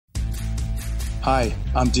Hi,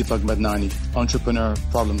 I'm Deepak Madnani, entrepreneur,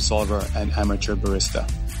 problem solver, and amateur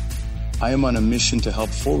barista. I am on a mission to help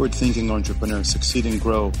forward-thinking entrepreneurs succeed and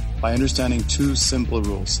grow by understanding two simple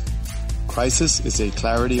rules. Crisis is a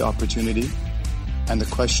clarity opportunity, and the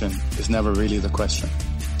question is never really the question.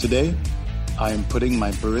 Today, I am putting my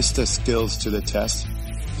barista skills to the test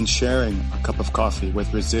and sharing a cup of coffee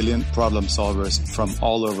with resilient problem solvers from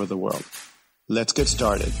all over the world. Let's get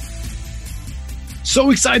started.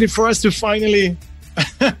 So excited for us to finally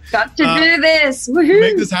got to do this. Woohoo!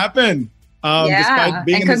 Make this happen. Yeah,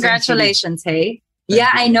 and congratulations, hey.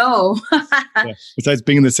 Yeah, I know. Yeah. Besides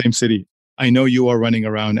being in the same city, I know you are running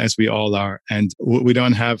around as we all are, and we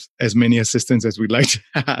don't have as many assistants as we'd like to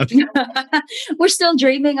have. We're still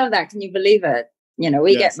dreaming of that. Can you believe it?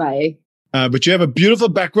 We get by. But you have a beautiful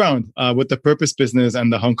background with the Purpose business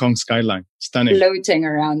and the Hong Kong skyline. Stunning. Floating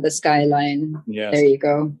around the skyline. Yes. There you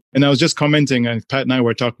go. And I was just commenting, and Pat and I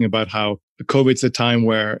were talking about how COVID's a time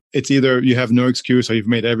where it's either you have no excuse or you've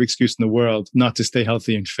made every excuse in the world not to stay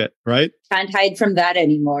healthy and fit, right? Can't hide from that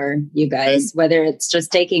anymore, you guys. Whether it's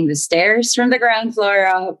just taking the stairs from the ground floor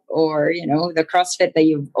up or, the CrossFit that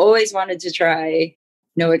you've always wanted to try.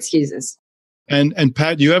 No excuses. And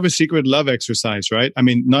Pat, you have a secret love exercise, right? I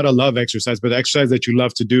mean, not a love exercise, but exercise that you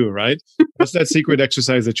love to do, right? What's that secret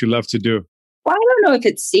exercise that you love to do? Well, I don't know if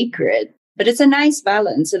it's secret, but it's a nice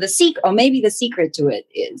balance. So maybe the secret to it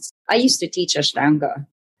is I used to teach Ashtanga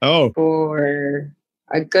for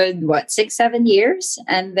a good, 6-7 years.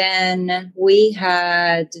 And then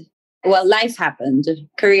life happened,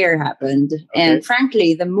 career happened. Okay. And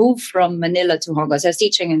frankly, the move from Manila to Hong Kong, so I was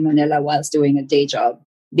teaching in Manila whilst doing a day job,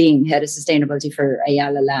 being head of sustainability for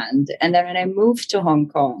Ayala Land. And then when I moved to Hong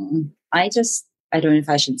Kong, I don't know if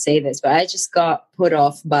I should say this, but I just got put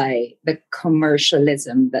off by the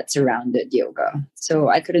commercialism that surrounded yoga. So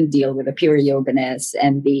I couldn't deal with the pure yoga-ness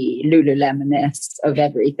and the Lululemon-ness of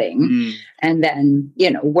everything. Mm. And then,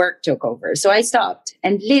 work took over. So I stopped.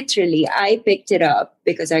 And literally, I picked it up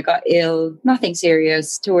because I got ill, nothing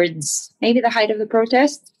serious, towards maybe the height of the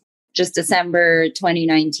protest. Just December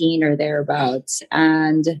 2019 or thereabouts.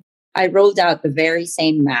 And I rolled out the very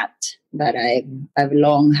same mat that I've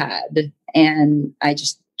long had. And I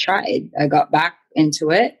just tried. I got back into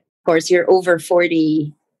it. Of course, your over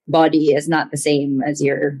 40 body is not the same as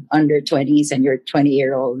your under 20s and your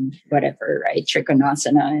 20-year-old, whatever, right?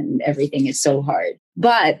 Trikonasana and everything is so hard.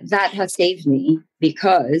 But that has saved me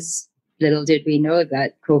because little did we know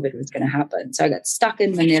that COVID was going to happen. So I got stuck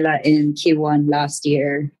in Manila in Q1 last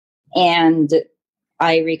year. And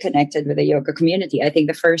I reconnected with the yoga community. I think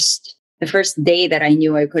the first day that I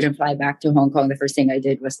knew I couldn't fly back to Hong Kong, the first thing I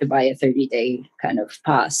did was to buy a 30-day kind of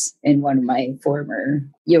pass in one of my former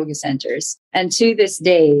yoga centers. And to this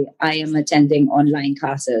day, I am attending online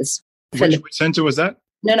classes. Which center was that?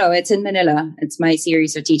 No, it's in Manila. It's my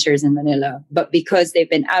series of teachers in Manila. But because they've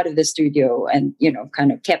been out of the studio and,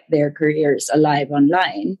 kind of kept their careers alive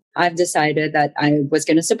online, I've decided that I was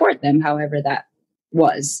going to support them, however that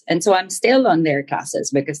was. And so I'm still on their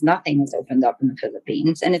classes because nothing has opened up in the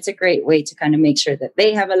Philippines. And it's a great way to kind of make sure that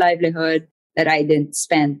they have a livelihood, that I didn't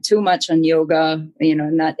spend too much on yoga,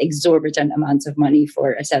 not exorbitant amounts of money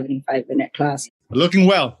for a 75-minute class. Looking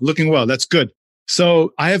well. That's good.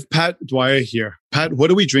 So I have Pat Dwyer here. Pat, what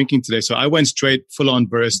are we drinking today? So I went straight full on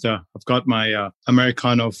barista. I've got my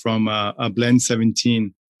Americano from a Blend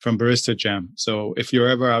 17 from Barista Jam. So if you're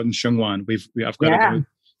ever out in Sheung Wan, I've got to go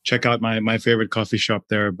check out my favorite coffee shop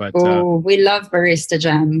there. But we love Barista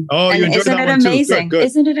Jam. Oh, you enjoyed isn't that it one amazing? Too? Good.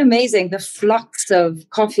 Isn't it amazing? The flux of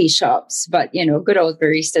coffee shops, but good old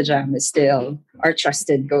Barista Jam is still our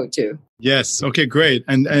trusted go-to. Yes. Okay, great.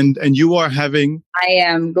 And you are having? I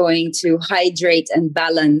am going to hydrate and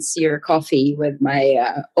balance your coffee with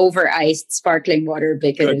my over-iced sparkling water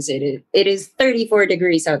because it is 34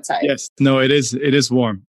 degrees outside. Yes. No, it is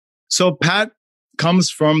warm. So Pat comes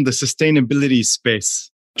from the sustainability space.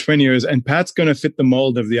 20 years, and Pat's going to fit the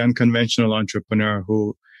mold of the unconventional entrepreneur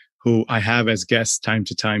who I have as guests time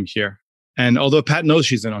to time here. And although Pat knows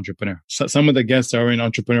she's an entrepreneur, some of the guests are in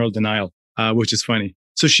entrepreneurial denial, which is funny.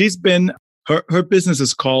 So she's been, her business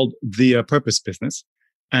is called the Purpose business,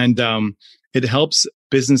 and it helps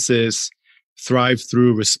businesses thrive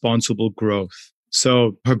through responsible growth.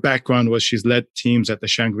 So her background was she's led teams at the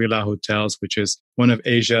Shangri-La Hotels, which is one of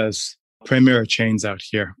Asia's premier chains out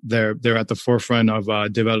here. They're at the forefront of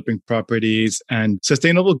developing properties and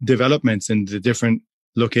sustainable developments in the different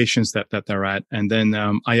locations that they're at. And then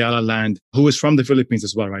Ayala Land, who is from the Philippines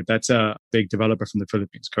as well, right? That's a big developer from the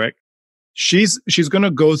Philippines, correct? She's going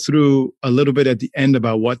to go through a little bit at the end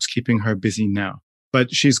about what's keeping her busy now.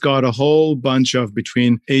 but she's got a whole bunch of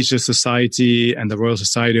between Asia Society and the Royal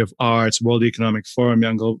Society of Arts, World Economic Forum,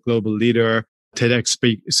 Young Global Leader, TEDx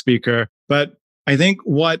speaker. But I think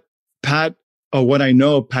what I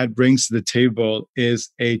know Pat brings to the table is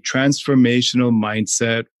a transformational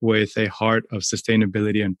mindset with a heart of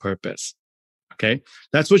sustainability and purpose. Okay.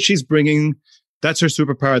 That's what she's bringing. That's her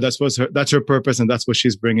superpower. That's her purpose. And that's what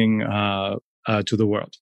she's bringing to the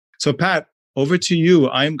world. So Pat, over to you.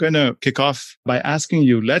 I'm going to kick off by asking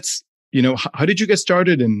you, how did you get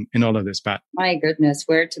started in all of this, Pat? My goodness,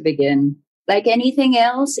 where to begin? Like anything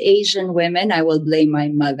else, Asian women, I will blame my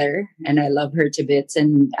mother, and I love her to bits.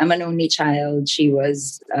 And I'm an only child. She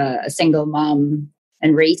was a single mom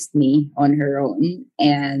and raised me on her own.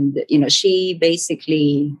 And, she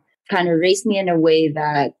basically kind of raised me in a way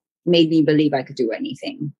that made me believe I could do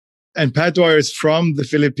anything. And Pat Dwyer is from the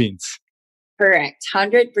Philippines. Correct.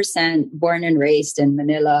 100% born and raised in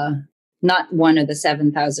Manila, not one of the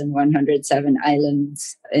 7,107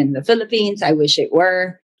 islands in the Philippines. I wish it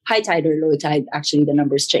were. High tide or low tide, actually the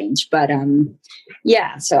numbers change. But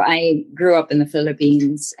so I grew up in the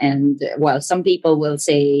Philippines. And while some people will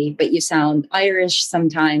say, but you sound Irish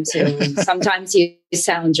sometimes, sometimes you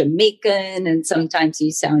sound Jamaican and sometimes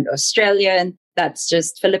you sound Australian. That's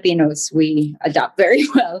just Filipinos. We adapt very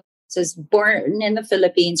well. So I was born in the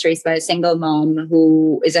Philippines, raised by a single mom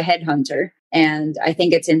who is a headhunter. And I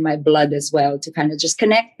think it's in my blood as well to kind of just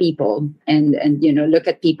connect people and look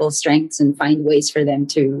at people's strengths and find ways for them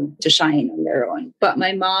to shine on their own. But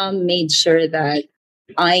my mom made sure that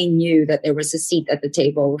I knew that there was a seat at the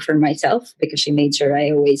table for myself because she made sure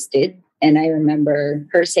I always did. And I remember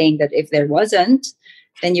her saying that if there wasn't,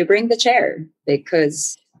 then you bring the chair,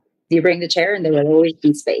 because you bring the chair and there will always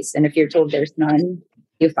be space. And if you're told there's none,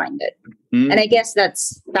 you find it. And I guess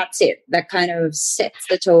that's it. That kind of sets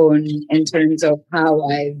the tone in terms of how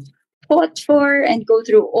I've fought for and go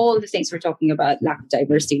through all the things we're talking about: lack of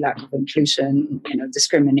diversity, lack of inclusion,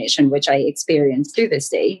 discrimination, which I experience to this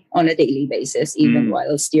day on a daily basis, even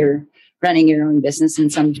whilst you're running your own business,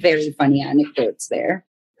 and some very funny anecdotes there.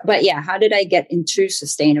 But yeah, how did I get into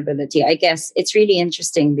sustainability? I guess it's really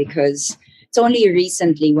interesting because it's only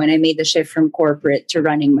recently when I made the shift from corporate to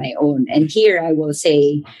running my own. And here I will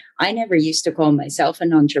say, I never used to call myself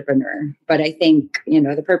an entrepreneur, but I think,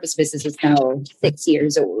 the Purpose business is now 6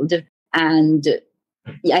 years old. And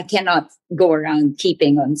I cannot go around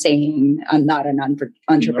keeping on saying I'm not an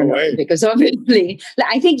entrepreneur, because obviously,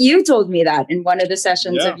 I think you told me that in one of the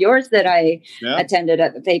sessions of yours that I attended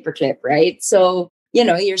at the Paperclip, right? So,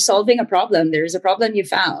 you're solving a problem. There's a problem you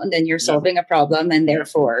found and you're solving a problem, and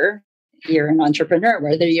therefore you're an entrepreneur.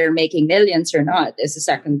 Whether you're making millions or not is a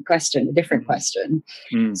second question, a different question.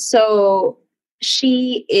 So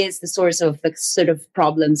she is the source of the sort of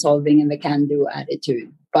problem solving and the can-do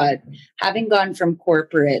attitude. But having gone from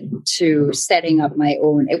corporate to setting up my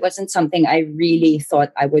own, it wasn't something I really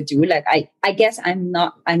thought I would do. Like, I guess I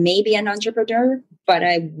may be an entrepreneur, but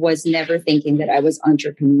I was never thinking that I was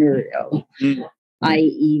entrepreneurial,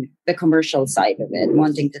 i.e. the commercial side of it,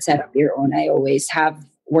 wanting to set up your own. I always have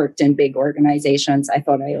worked in big organizations. I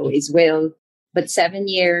thought I always will. But 7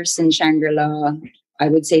 years in Shangri-La, I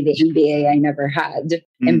would say the MBA I never had,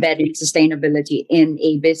 embedding sustainability in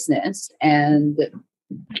a business and,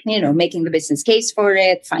 making the business case for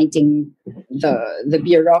it, fighting the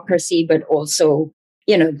bureaucracy, but also,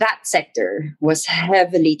 that sector was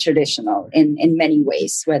heavily traditional in many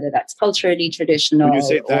ways, whether that's culturally traditional. When you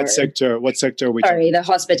say that sector, what sector are we talking about?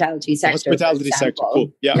 The hospitality sector. Hospitality sector,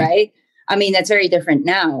 cool. Yeah. Right? I mean, that's very different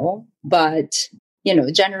now, but,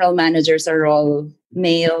 general managers are all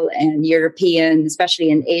male and European,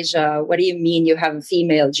 especially in Asia. What do you mean you have a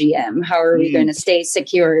female GM? How are we going to stay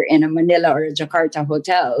secure in a Manila or a Jakarta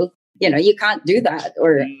hotel? You can't do that.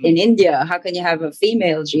 Or in India, how can you have a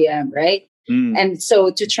female GM, right? And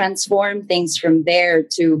so to transform things from there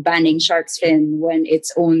to banning shark's fin when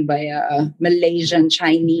it's owned by a Malaysian,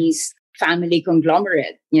 Chinese family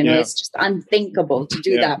conglomerate, it's just unthinkable to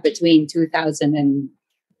do that between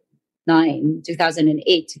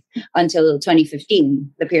 2008 until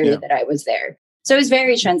 2015, the period that I was there. So it was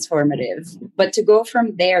very transformative. But to go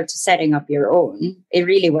from there to setting up your own, it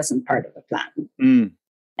really wasn't part of the plan.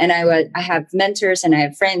 And I have mentors and I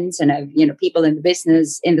have friends and I have, people in the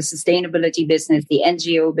business, in the sustainability business, the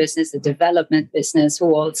NGO business, the development business,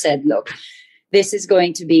 who all said, look, this is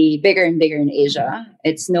going to be bigger and bigger in Asia.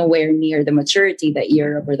 It's nowhere near the maturity that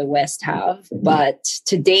Europe or the West have. But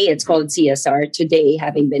today it's called CSR, today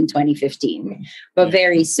having been 2015. But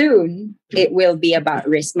very soon it will be about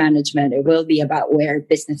risk management. It will be about where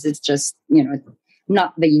businesses just,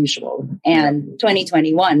 not the usual. And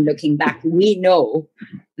 2021, looking back, we know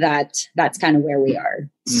that that's kind of where we are.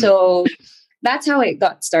 So that's how it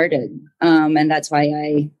got started. And that's why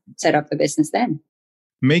I set up the business then.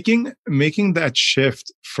 Making that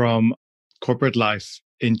shift from corporate life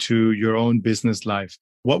into your own business life,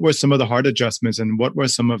 what were some of the hard adjustments and what were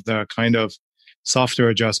some of the kind of softer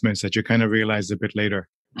adjustments that you kind of realized a bit later?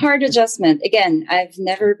 Hard adjustment. Again, I've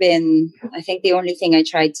never been, I think the only thing I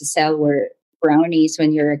tried to sell were brownies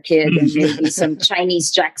when you're a kid and maybe some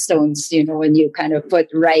Chinese jackstones, when you kind of put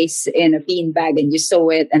rice in a bean bag and you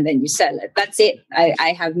sew it and then you sell it. That's it.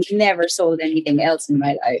 I have never sold anything else in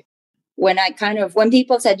my life. When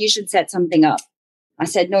people said you should set something up, I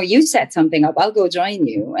said, no, you set something up. I'll go join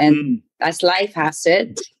you. And as life has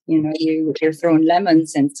it, you're throwing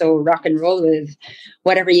lemons and so rock and roll with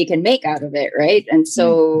whatever you can make out of it. Right. And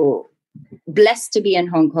so blessed to be in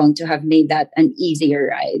Hong Kong to have made that an easier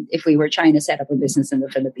ride. If we were trying to set up a business in the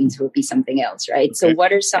Philippines, it would be something else. Right. Okay. So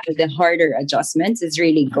what are some of the harder adjustments is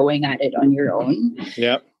really going at it on your own.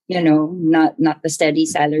 Yeah. Not the steady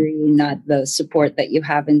salary, not the support that you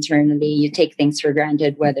have internally. You take things for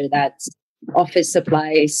granted, whether that's office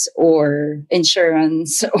supplies or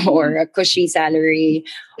insurance or a cushy salary,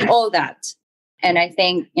 all that. And I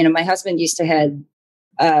think, my husband used to head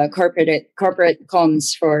corporate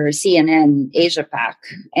comms for CNN Asia Pac,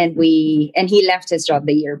 and he left his job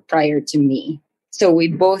the year prior to me. So we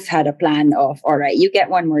both had a plan of, all right, you get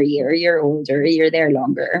one more year, you're older, you're there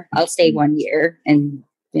longer. I'll stay 1 year and,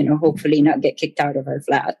 hopefully not get kicked out of our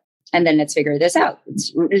flat. And then let's figure this out.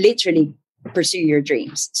 It's literally pursue your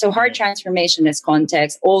dreams. So hard transformation is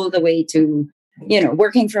context all the way to,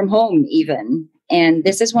 working from home even. And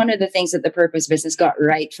this is one of the things that the Purpose Business got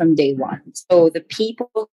right from day one. So the people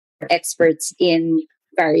who are experts in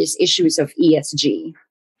various issues of ESG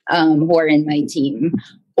who are in my team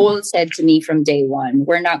all said to me from day one,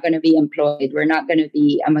 we're not going to be employed. We're not going to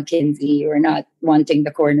be a McKinsey. We're not wanting the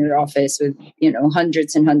corner office with,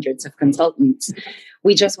 hundreds and hundreds of consultants.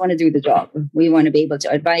 We just want to do the job. We want to be able to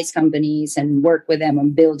advise companies and work with them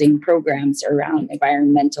on building programs around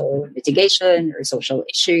environmental mitigation or social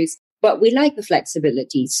issues. But we like the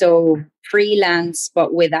flexibility. So freelance,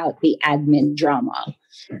 but without the admin drama.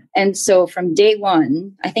 And so from day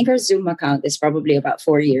one, I think our Zoom account is probably about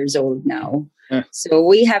 4 years old now. Yeah. So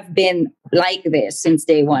we have been like this since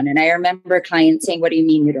day one. And I remember clients saying, what do you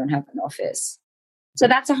mean you don't have an office? So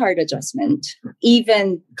that's a hard adjustment.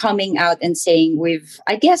 Even coming out and saying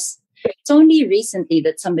I guess it's only recently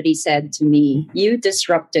that somebody said to me, you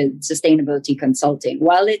disrupted sustainability consulting.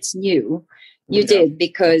 While it's new, you did,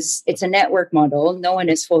 because it's a network model. No one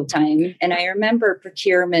is full-time. And I remember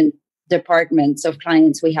procurement departments of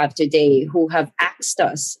clients we have today who have axed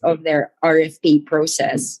us of their RFP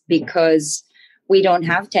process because we don't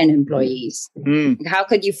have 10 employees. How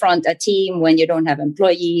could you front a team when you don't have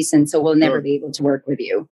employees? And so we'll never be able to work with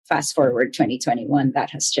you. Fast forward 2021, that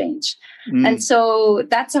has changed. And so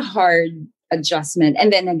that's a hard adjustment.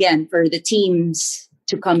 And then again, for the teams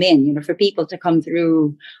to come in, for people to come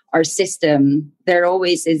through our system, there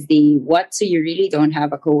always is so you really don't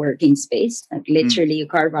have a co-working space. Like literally you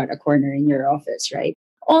carve out a corner in your office, right?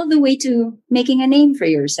 All the way to making a name for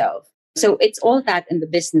yourself. So it's all that in the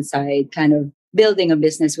business side, kind of building a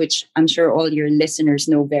business, which I'm sure all your listeners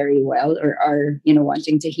know very well or are,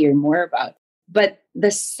 wanting to hear more about. But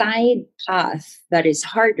the side path that is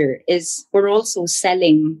harder is we're also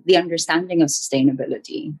selling the understanding of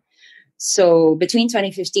sustainability. So between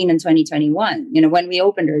 2015 and 2021, when we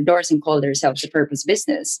opened our doors and called ourselves a purpose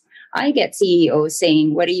business, I get CEOs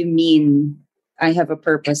saying, what do you mean I have a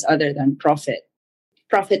purpose other than profit?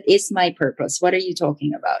 Profit is my purpose. What are you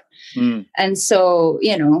talking about? And so,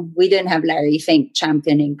 we didn't have Larry Fink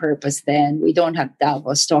championing purpose then. We don't have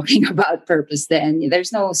Davos talking about purpose then.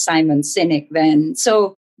 There's no Simon Sinek then.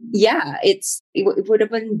 So yeah, it would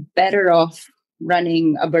have been better off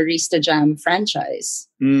running a Barista Jam franchise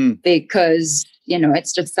because,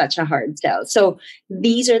 it's just such a hard sell. So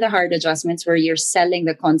these are the hard adjustments where you're selling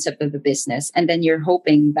the concept of the business and then you're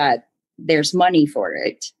hoping that there's money for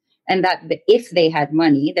it. And that if they had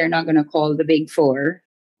money, they're not going to call the Big Four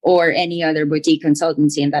or any other boutique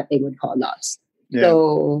consultancy, and that they would call us. Yeah.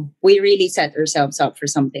 So we really set ourselves up for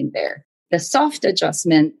something there. The soft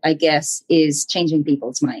adjustment, I guess, is changing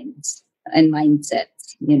people's minds and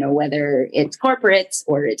mindsets, whether it's corporates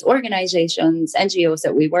or it's organizations, NGOs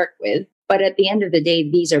that we work with. But at the end of the day,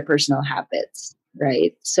 these are personal habits,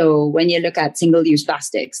 right? So when you look at single-use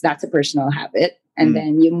plastics, that's a personal habit. And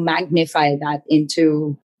then you magnify that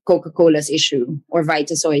into Coca-Cola's issue or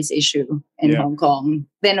Vitasoy's issue in Hong Kong,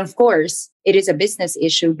 then of course, it is a business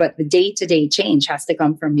issue, but the day-to-day change has to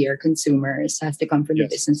come from your consumers, has to come from the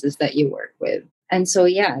businesses that you work with. And so,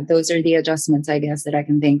 yeah, those are the adjustments, I guess, that I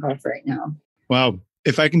can think of right now. Wow.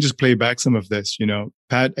 If I can just play back some of this,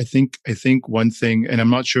 Pat, I think one thing, and I'm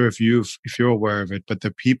not sure if you're aware of it, but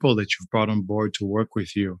the people that you've brought on board to work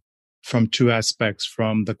with you from two aspects,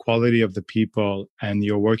 from the quality of the people and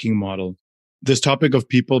your working model. This topic of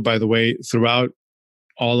people, by the way, throughout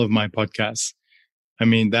all of my podcasts, I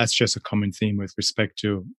mean, that's just a common theme with respect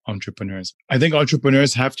to entrepreneurs. I think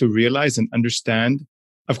entrepreneurs have to realize and understand.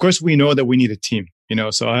 Of course, we know that we need a team,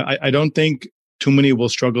 so I don't think too many will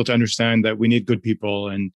struggle to understand that we need good people.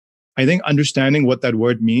 And I think understanding what that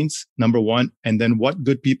word means, number one, and then what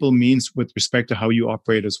good people means with respect to how you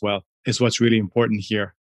operate as well is what's really important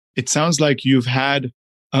here. It sounds like you've had,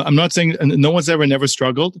 I'm not saying no one's never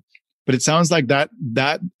struggled, but it sounds like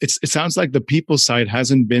it sounds like the people side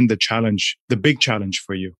hasn't been the big challenge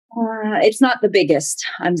for you. It's not the biggest.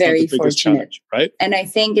 I'm very fortunate. Right? And I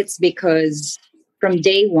think it's because from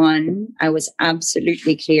day one, I was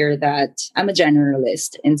absolutely clear that I'm a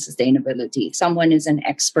generalist in sustainability. Someone is an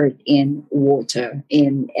expert in water,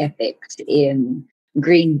 in ethics, in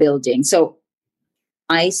green building. So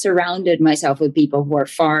I surrounded myself with people who are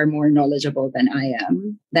far more knowledgeable than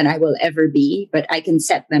I will ever be, but I can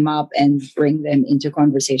set them up and bring them into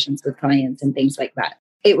conversations with clients and things like that.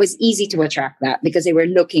 It was easy to attract that because they were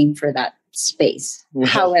looking for that space.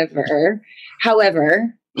 Wow.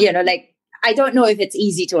 However, I don't know if it's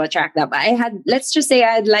easy to attract that, but let's just say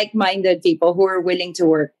I had like-minded people who are willing to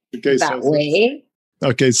work that way.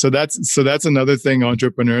 Okay, so that's another thing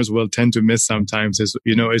entrepreneurs will tend to miss sometimes is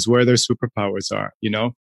where their superpowers are,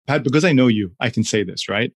 Pat, because I know you, I can say this,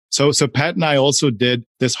 right? So Pat and I also did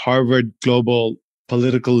this Harvard Global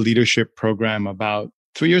Political Leadership Program about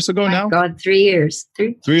 3 years ago now. God, 3 years.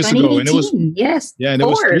 3 years ago. And it was, yes. Yeah, and 4.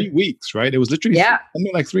 It was 3 weeks, right? It was literally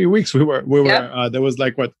something like 3 weeks. We were there was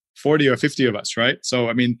 40 or 50 of us, right? So,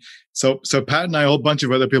 I mean, so Pat and I, a whole bunch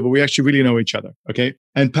of other people, we actually really know each other. Okay.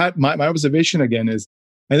 And Pat, my observation again is,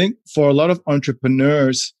 I think for a lot of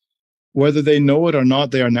entrepreneurs, whether they know it or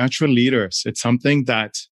not, they are natural leaders. It's something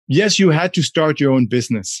that, yes, you had to start your own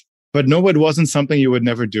business, but no, it wasn't something you would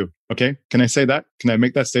never do. Okay. Can I say that? Can I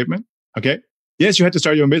make that statement? Okay. Yes, you had to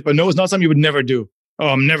start your own business, but no, it's not something you would never do. Oh,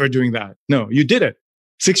 I'm never doing that. No, you did it.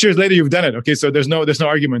 6 years later, you've done it. Okay. So there's no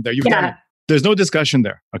argument there. You've done it. There's no discussion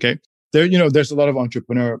there. Okay. There's a lot of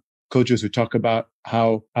entrepreneur coaches who talk about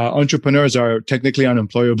how entrepreneurs are technically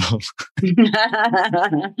unemployable. Okay?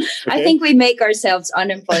 I think we make ourselves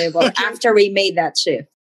unemployable after we made that shift.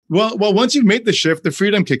 Well, once you've made the shift, the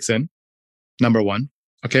freedom kicks in, number one.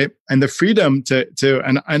 Okay. And the freedom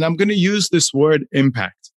and I'm going to use this word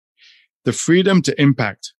impact, the freedom to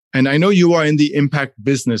impact. And I know you are in the impact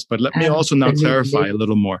business, but let me also now clarify a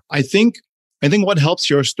little more. I think what helps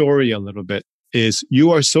your story a little bit is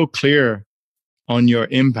you are so clear on your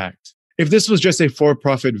impact. If this was just a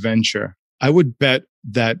for-profit venture, I would bet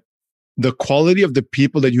that the quality of the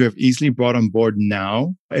people that you have easily brought on board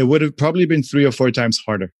now, it would have probably been 3 or 4 times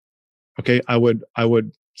harder. Okay. I would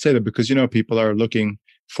say that because, people are looking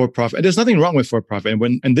for profit. And there's nothing wrong with for-profit.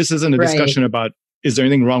 And this isn't a discussion about, is there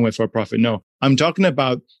anything wrong with for-profit? No, I'm talking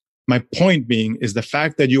about, my point being is the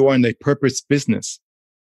fact that you are in a purpose business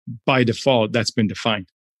by default, that's been defined.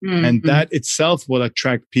 Mm-hmm. And that itself will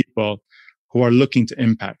attract people who are looking to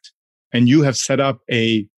impact. And you have set up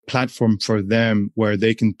a platform for them where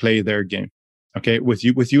they can play their game. Okay. With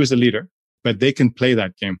you as a leader, but they can play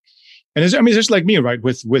that game. And it's just like me, right?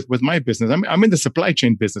 With my business, I'm in the supply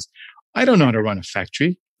chain business. I don't know how to run a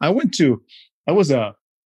factory. I was a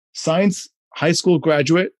science high school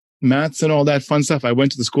graduate, maths and all that fun stuff. I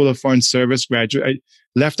went to the School of Foreign Service graduate.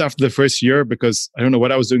 I left after the first year because I don't know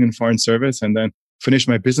what I was doing in foreign service, and then finished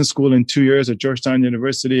my business school in 2 years at Georgetown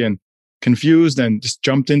University and confused and just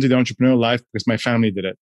jumped into the entrepreneurial life because my family did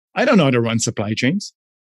it. I don't know how to run supply chains,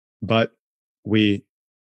 but we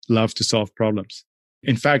love to solve problems.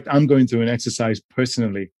 In fact, I'm going through an exercise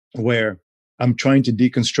personally where I'm trying to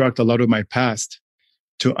deconstruct a lot of my past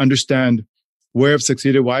to understand where I've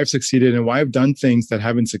succeeded, why I've succeeded, and why I've done things that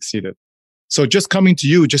haven't succeeded. So just coming to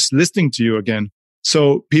you, just listening to you again.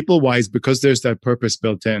 So people-wise, because there's that purpose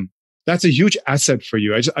built in, that's a huge asset for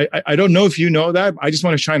you. I don't know if you know that. I just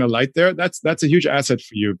want to shine a light there. That's a huge asset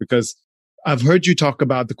for you because I've heard you talk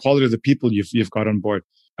about the quality of the people you've got on board.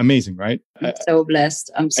 Amazing, right? I'm so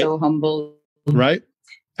blessed. I'm so humble. Right?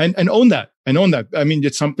 And own that. I mean,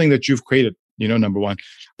 it's something that you've created, number one.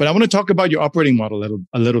 But I want to talk about your operating model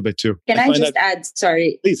a little bit too. Can I just add,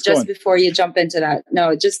 sorry, please, just before you jump into that.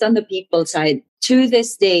 No, just on the people side, to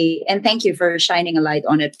this day, and thank you for shining a light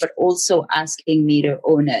on it, but also asking me to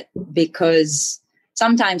own it, because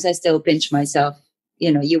sometimes I still pinch myself.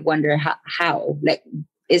 You wonder how, like,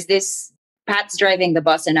 is this Pat's driving the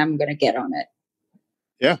bus and I'm going to get on it?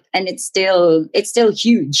 Yeah. And it's still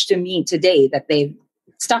huge to me today that they've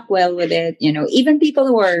stuck well with it. Even people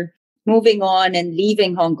who are moving on and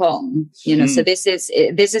leaving Hong Kong, so this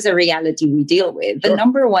is a reality we deal with. Sure. The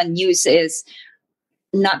number one news is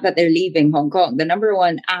not that they're leaving Hong Kong. The number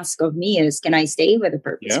one ask of me is, can I stay with a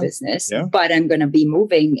purpose business? Yeah. But I'm going to be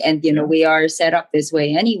moving. And, we are set up this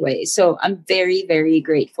way anyway. So I'm very, very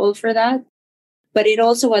grateful for that. But it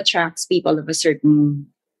also attracts people of a certain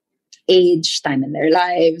age, time in their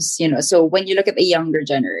lives. So when you look at the younger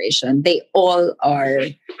generation, they all are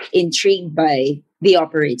intrigued by the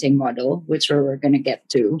operating model, which we're going to get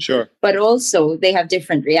to. Sure. But also they have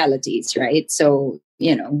different realities, right? So,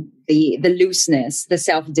 the looseness, the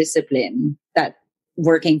self-discipline that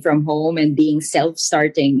working from home and being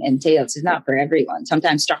self-starting entails is not for everyone.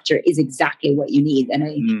 Sometimes structure is exactly what you need.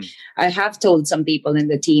 And I have told some people in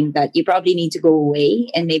the team that you probably need to go away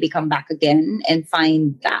and maybe come back again and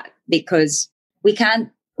find that, because we can't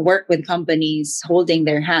work with companies holding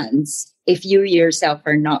their hands if you yourself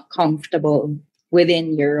are not comfortable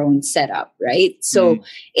within your own setup, right? So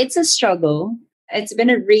it's a struggle. It's been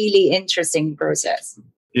a really interesting process.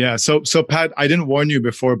 Yeah. So Pat, I didn't warn you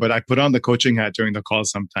before, but I put on the coaching hat during the call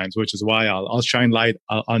sometimes, which is why I'll shine light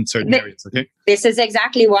on certain areas. Okay. This is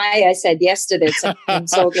exactly why I said yes to this. I'm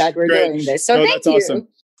so glad we're doing this. So thank you. Awesome.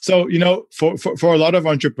 So, for a lot of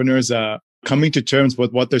entrepreneurs, coming to terms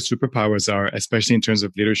with what their superpowers are, especially in terms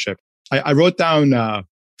of leadership, I wrote down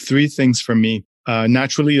 3 things for me.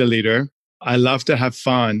 Naturally a leader. I love to have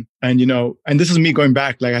fun. And, and this is me going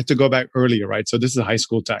back, like I had to go back earlier, right? So this is high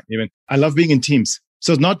school time even. I love being in teams.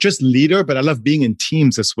 So it's not just leader, but I love being in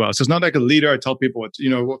teams as well. So it's not like a leader. I tell people what,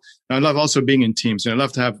 I love also being in teams, and I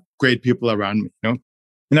love to have great people around me,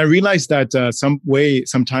 And I realized that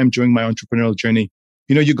sometime during my entrepreneurial journey,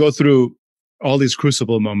 you go through all these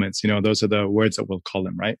crucible moments, those are the words that we'll call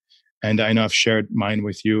them, right? And I know I've shared mine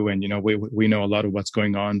with you, and, we know a lot of what's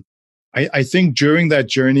going on. I think during that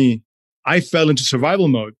journey, I fell into survival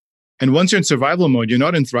mode. And once you're in survival mode, you're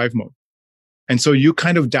not in thrive mode. And so you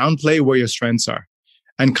kind of downplay where your strengths are.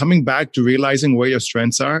 And coming back to realizing where your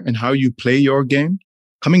strengths are and how you play your game,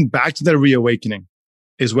 coming back to that reawakening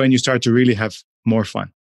is when you start to really have more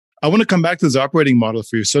fun. I want to come back to this operating model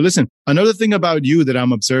for you. So listen, another thing about you that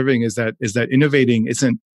I'm observing is that innovating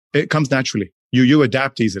it comes naturally. You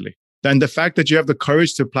adapt easily. And the fact that you have the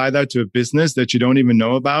courage to apply that to a business that you don't even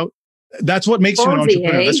know about, that's what makes you an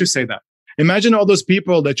entrepreneur. Let's just say that. Imagine all those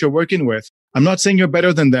people that you're working with. I'm not saying you're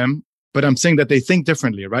better than them, but I'm saying that they think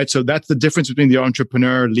differently, right? So that's the difference between the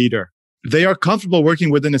entrepreneur leader. They are comfortable working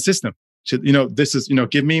within a system. So, this is,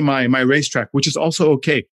 give me my racetrack, which is also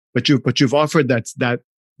okay. But you've offered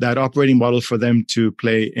that operating model for them to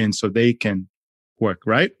play in so they can work,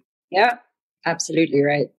 right? Yeah, absolutely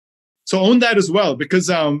right. So own that as well, because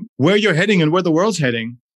where you're heading and where the world's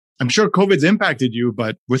heading, I'm sure COVID's impacted you,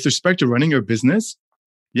 but with respect to running your business,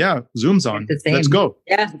 yeah, Zoom's on. Let's go.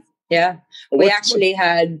 Yeah. We actually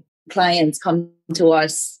had clients come to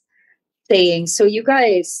us saying, so you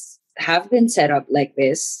guys have been set up like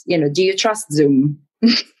this, do you trust Zoom?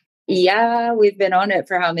 Yeah, we've been on it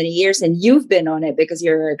for how many years, and you've been on it because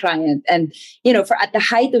you're a client. And, for at the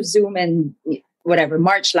height of Zoom and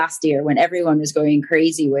March last year, when everyone was going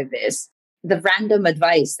crazy with this, the random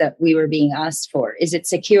advice that we were being asked for, is it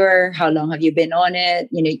secure? How long have you been on it?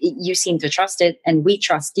 You seem to trust it, and we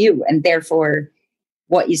trust you. And therefore,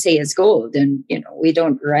 what you say is gold. And, we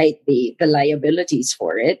don't write the liabilities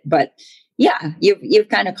for it. But yeah, you've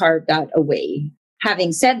kind of carved out a way.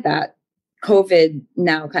 Having said that, COVID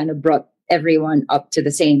now kind of brought everyone up to the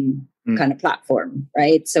same kind of platform,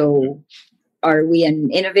 right? So are we an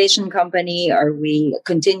innovation company? Are we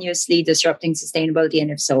continuously disrupting sustainability? And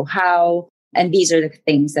if so, how? And these are the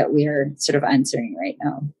things that we are sort of answering right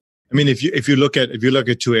now. I mean, if you look at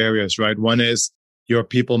 2 areas, right? One is your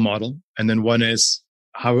people model, and then one is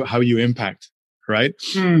how you impact, right?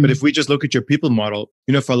 But if we just look at your people model,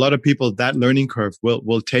 for a lot of people, that learning curve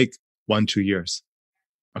will take 1-2 years.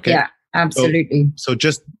 Okay. Yeah, absolutely. So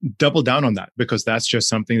just double down on that, because that's just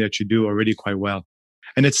something that you do already quite well.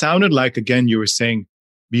 And it sounded like, again, you were saying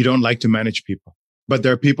you don't like to manage people, but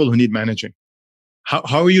there are people who need managing.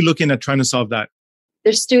 How are you looking at trying to solve that?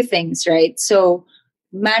 There's 2 things, right? So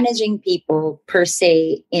managing people per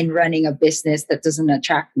se in running a business that doesn't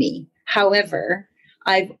attract me. However,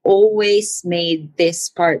 I've always made this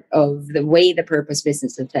part of the way the purpose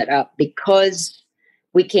business is set up, because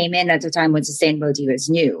we came in at a time when sustainability was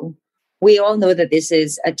new. we all know that this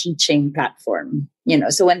is a teaching platform,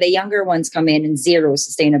 so when the younger ones come in and zero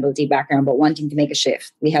sustainability background, but wanting to make a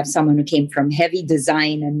shift, we have someone who came from heavy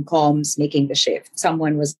design and comms making the shift.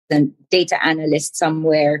 Someone was a data analyst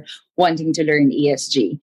somewhere wanting to learn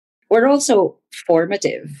ESG. We're also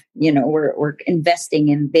formative, we're investing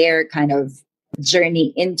in their kind of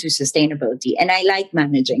journey into sustainability. And I like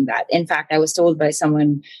managing that. In fact, I was told by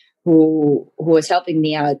someone who was helping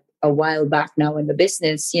me out a while back now in the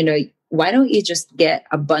business, why don't you just get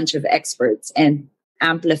a bunch of experts and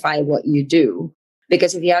amplify what you do?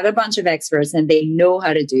 Because if you have a bunch of experts and they know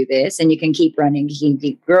how to do this and you can keep running, you can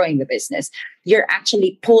keep growing the business, you're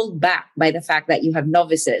actually pulled back by the fact that you have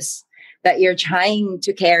novices that you're trying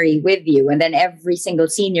to carry with you. And then every single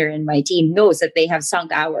senior in my team knows that they have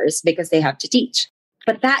sunk hours because they have to teach.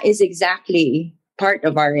 But that is exactly part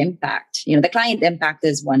of our impact. The client impact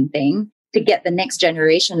is one thing, to get the next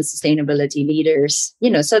generation of sustainability leaders,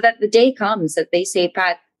 so that the day comes that they say,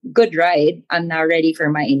 Pat, good ride. I'm now ready for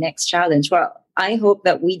my next challenge. Well, I hope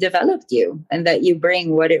that we developed you and that you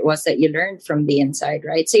bring what it was that you learned from the inside,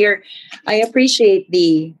 right? So I appreciate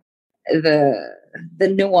the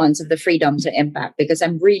nuance of the freedom to impact, because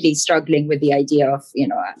I'm really struggling with the idea of, a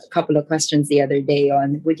couple of questions the other day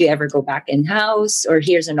on, would you ever go back in-house, or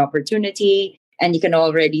here's an opportunity? And you can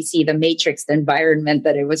already see the matrixed environment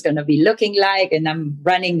that it was going to be looking like. And I'm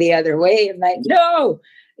running the other way. I'm like, no,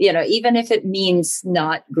 even if it means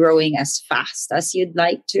not growing as fast as you'd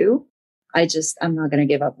like to, I'm not going to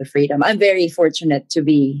give up the freedom. I'm very fortunate to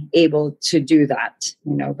be able to do that,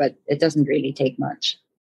 but it doesn't really take much.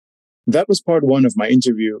 That was part one of my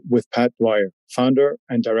interview with Pat Dwyer, founder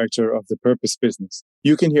and director of The Purpose Business.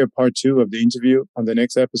 You can hear part two of the interview on the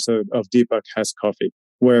next episode of Deepak Has Coffee,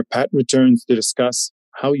 where Pat returns to discuss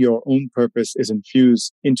how your own purpose is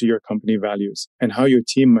infused into your company values and how your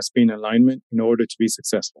team must be in alignment in order to be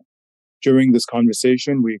successful. During this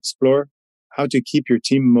conversation, we explore how to keep your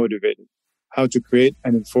team motivated, how to create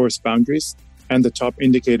and enforce boundaries, and the top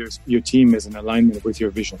indicators your team is in alignment with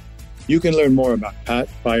your vision. You can learn more about Pat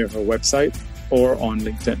via her website or on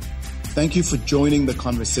LinkedIn. Thank you for joining the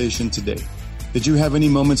conversation today. Did you have any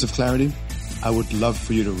moments of clarity? I would love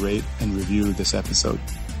for you to rate and review this episode.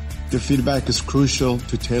 Your feedback is crucial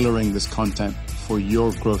to tailoring this content for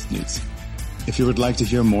your growth needs. If you would like to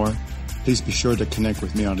hear more, please be sure to connect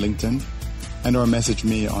with me on LinkedIn and or message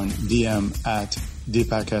me on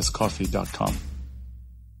DM@deepakhascoffee.com.